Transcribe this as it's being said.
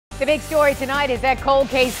The big story tonight is that cold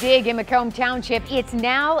case dig in Macomb Township. It's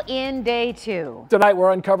now in day 2. Tonight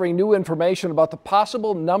we're uncovering new information about the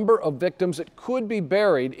possible number of victims that could be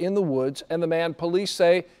buried in the woods and the man police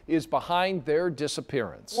say is behind their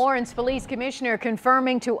disappearance. Lawrence Police Commissioner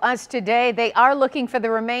confirming to us today they are looking for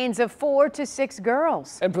the remains of 4 to 6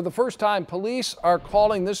 girls. And for the first time, police are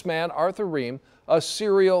calling this man, Arthur Ream, a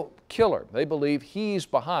serial killer. They believe he's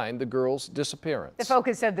behind the girls' disappearance. The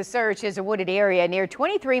focus of the search is a wooded area near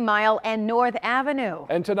 23 Mile and North Avenue.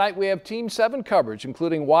 And tonight we have Team 7 coverage,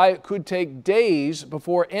 including why it could take days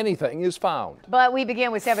before anything is found. But we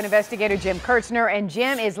begin with 7 investigator Jim Kurtzner, and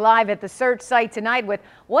Jim is live at the search site tonight with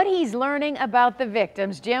what he's learning about the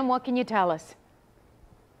victims. Jim, what can you tell us?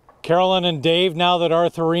 Carolyn and Dave, now that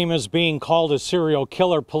Arthur Ream is being called a serial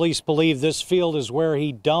killer, police believe this field is where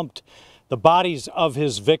he dumped the bodies of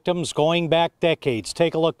his victims going back decades.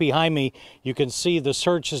 Take a look behind me. You can see the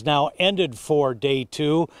search is now ended for day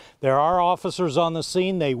 2. There are officers on the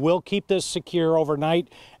scene. They will keep this secure overnight,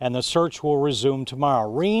 and the search will resume tomorrow.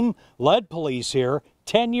 Ream led police here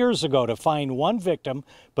 10 years ago to find one victim,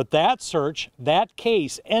 but that search, that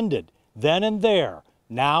case ended then and there.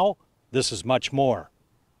 Now, this is much more.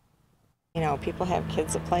 You know, people have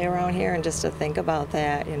kids that play around here, and just to think about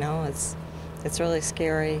that, you know, it's really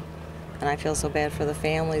scary. And I feel so bad for the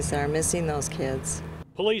families that are missing those kids.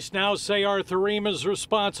 Police now say Arthur Ream is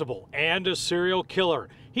responsible and a serial killer.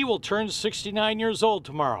 He will turn 69 years old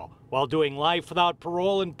tomorrow while doing life without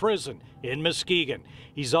parole in prison in Muskegon.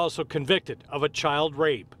 He's also convicted of a child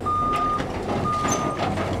rape.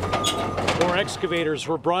 More excavators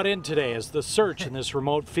were brought in today as the search in this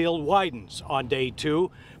remote field widens on day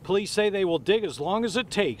 2. Police say they will dig as long as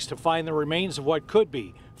it takes to find the remains of what could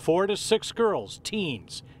be 4 to 6 girls,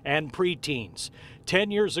 teens, and preteens. 10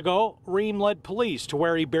 years ago, Ream led police to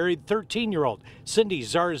where he buried 13-year-old Cindy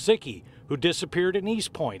Zarzicki, who disappeared in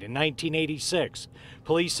East Point in 1986.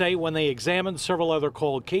 Police say when they examined several other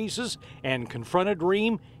cold cases and confronted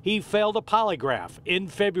Ream, he failed a polygraph in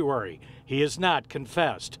February. He has not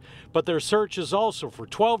confessed. But their search is also for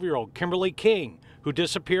 12-year-old Kimberly King, who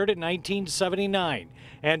disappeared in 1979,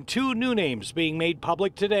 and 2 new names being made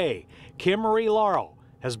public today. Kim Marie Laurel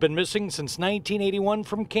has been missing since 1981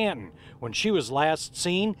 from Canton, when she was last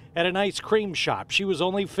seen at an ice cream shop. She was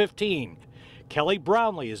only 15. Kelly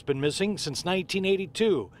Brownlee has been missing since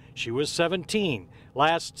 1982. She was 17,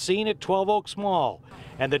 last seen at 12 Oaks Mall.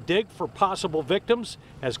 And the dig for possible victims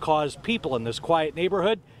has caused people in this quiet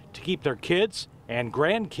neighborhood to keep their kids and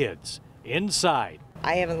grandkids inside.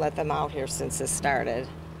 I haven't let them out here since this started.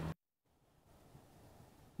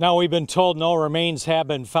 Now, we've been told no remains have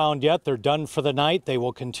been found yet. They're done for the night. They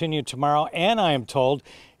will continue tomorrow. And I am told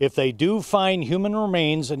if they do find human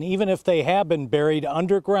remains, and even if they have been buried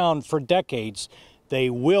underground for decades, they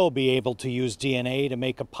will be able to use DNA to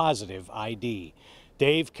make a positive ID.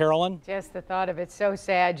 Dave, Carolyn? Just the thought of it, so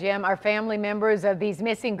sad. Jim, are family members of these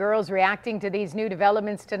missing girls reacting to these new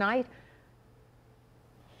developments tonight?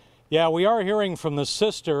 Yeah, we are hearing from the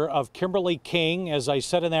sister of Kimberly King. As I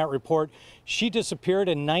said in that report, she disappeared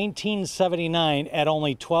in 1979 at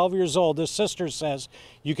only 12 years old. This sister says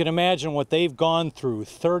you can imagine what they've gone through,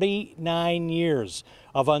 39 years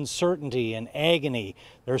of uncertainty and agony.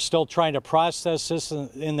 They're still trying to process this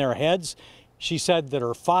in their heads. She said that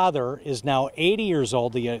her father is now 80 years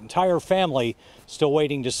old, the entire family still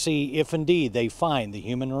waiting to see if indeed they find the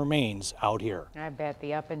human remains out here. I bet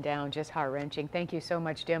the up and down, just heart-wrenching. Thank you so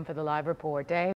much, Jim, for the live report. Dave?